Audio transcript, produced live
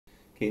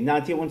Okay,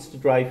 Nadia wants to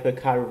drive her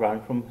caravan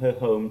from her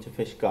home to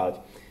Fishguard,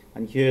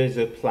 and here's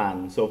her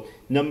plan. So,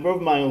 number of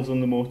miles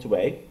on the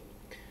motorway,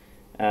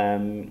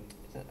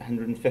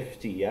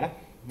 150, yeah?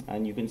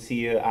 And you can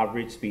see her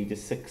average speed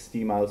is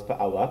 60 miles per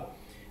hour.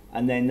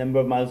 And then number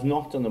of miles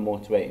not on the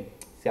motorway.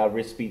 The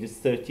average speed is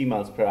 30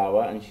 miles per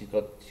hour, and she's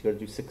got to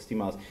do 60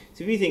 miles.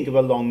 So if you think of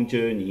a long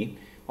journey,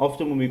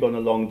 often when we go on a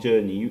long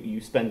journey, you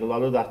spend a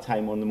lot of that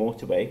time on the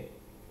motorway,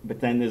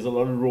 but then there's a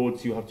lot of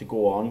roads you have to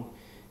go on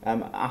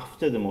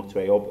after the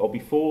motorway or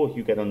before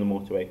you get on the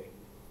motorway.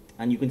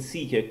 And you can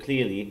see here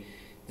clearly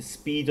the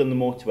speed on the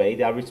motorway,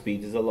 the average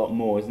speed is a lot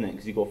more, isn't it?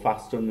 Because you go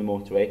faster on the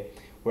motorway,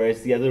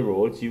 whereas the other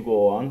roads you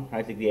go on,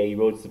 right, like the A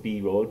roads, the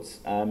B roads,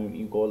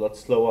 you go a lot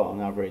slower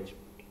on average.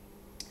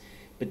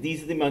 But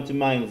these are the amount of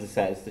miles it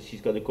says that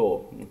she's got to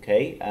go,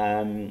 okay,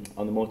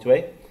 on the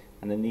motorway.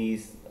 And then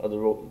these are the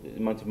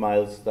amount of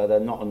miles that are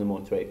not on the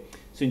motorway.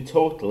 So in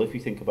total, if you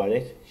think about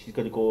it, she's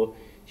got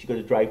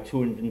to drive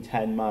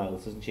 210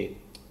 miles, doesn't she?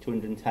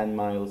 210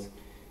 miles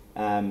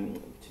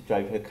to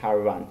drive her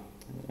caravan.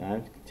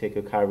 Take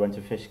her caravan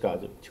to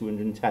Fishguard,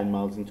 210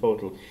 miles in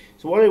total.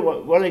 So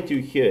what I do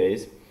here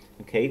is,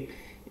 okay,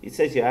 it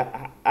says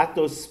here, at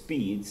those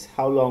speeds,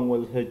 how long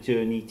will her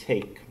journey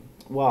take?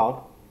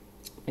 Well,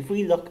 if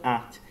we look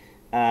at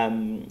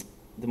the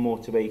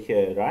motorway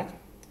here, right?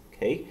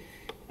 Okay,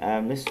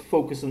 let's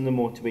focus on the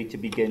motorway to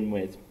begin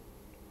with.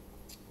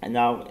 And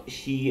now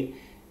she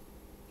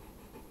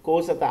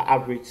goes at that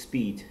average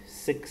speed,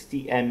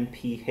 60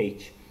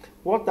 mph.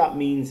 What that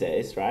means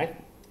is, right,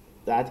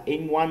 that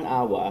in 1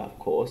 hour, of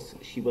course,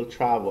 she will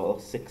travel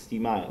 60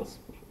 miles.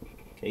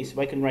 Okay,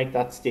 so I can write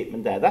that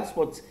statement there. That's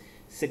what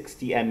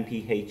 60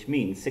 mph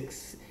means,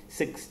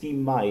 60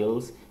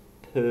 miles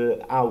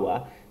per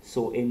hour.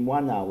 So in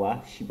 1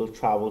 hour, she will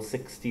travel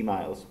 60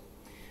 miles.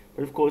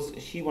 But of course,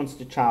 she wants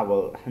to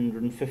travel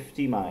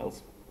 150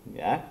 miles,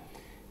 yeah,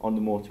 on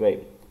the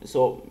motorway.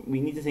 So we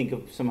need to think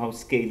of somehow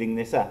scaling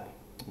this up,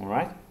 all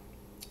right?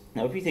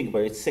 Now, if you think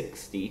about it,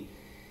 60,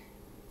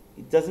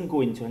 it doesn't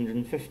go into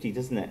 150,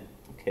 doesn't it?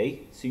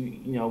 Okay, so,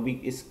 you know,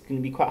 it's going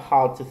to be quite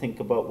hard to think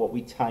about what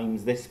we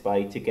times this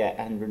by to get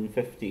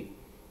 150,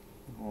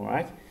 all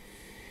right?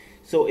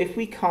 So if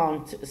we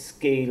can't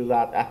scale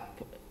that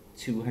up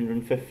to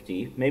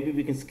 150, maybe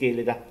we can scale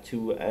it up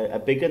to a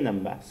bigger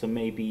number, so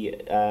maybe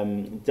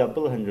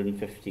double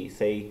 150,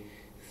 say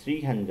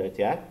 300,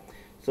 yeah?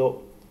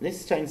 So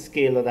let's try and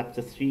scale it up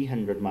to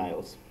 300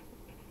 miles.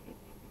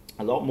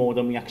 A lot more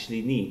than we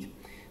actually need.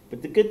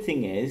 But the good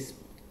thing is,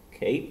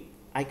 okay,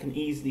 I can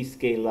easily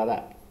scale that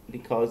up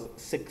because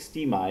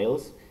 60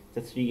 miles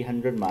to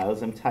 300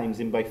 miles, I'm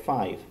timesing by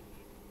 5.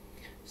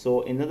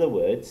 So in other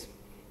words,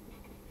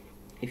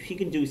 if she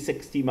can do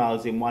 60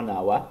 miles in 1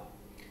 hour,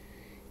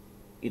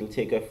 it'll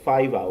take her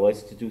 5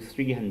 hours to do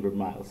 300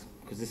 miles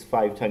because it's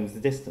 5 times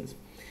the distance.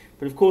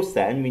 But of course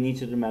then we need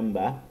to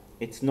remember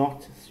it's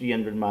not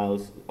 300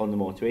 miles on the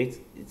motorway,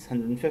 it's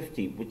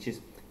 150, which is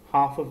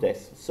half of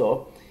this.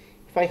 So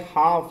if I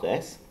halve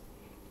this,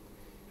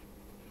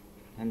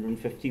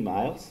 150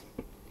 miles,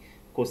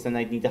 of course then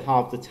I'd need to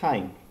halve the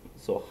time.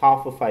 So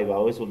half of 5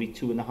 hours will be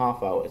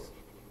 2.5 hours.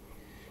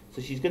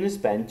 So she's going to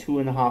spend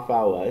 2.5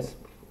 hours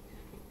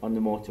on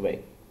the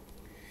motorway.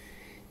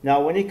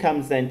 Now, when it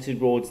comes then to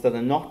roads that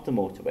are not the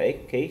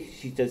motorway, okay,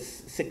 she does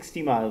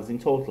 60 miles in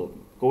total,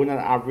 going at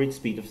an average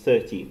speed of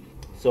 30.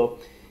 So,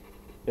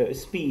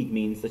 speed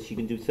means that she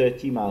can do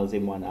 30 miles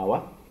in 1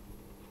 hour.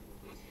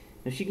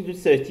 If she can do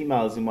 30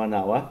 miles in 1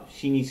 hour,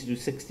 she needs to do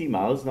 60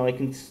 miles. Now, I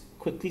can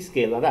quickly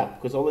scale that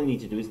up, because all I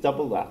need to do is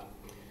double that.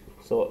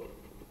 So,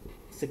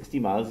 60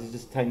 miles is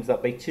just times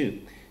that by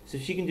 2. So,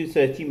 if she can do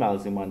 30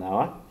 miles in 1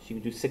 hour, she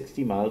can do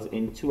 60 miles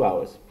in 2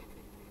 hours.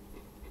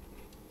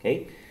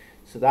 Okay?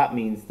 So that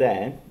means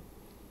then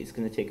it's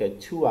going to take her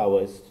 2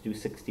 hours to do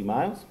 60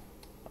 miles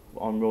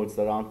on roads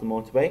that aren't the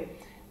motorway,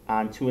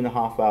 and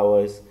 2.5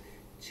 hours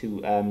to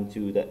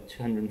do that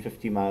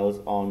 250 miles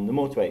on the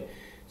motorway.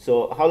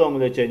 So how long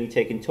will her journey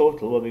take in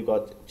total? Well, we've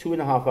got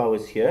 2.5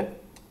 hours here,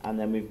 and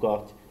then we've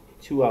got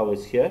 2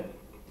 hours here.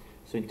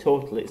 So in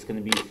total, it's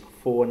going to be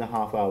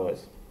 4.5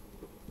 hours.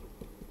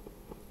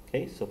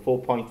 Okay, so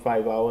 4.5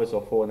 hours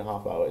or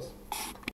 4.5 hours.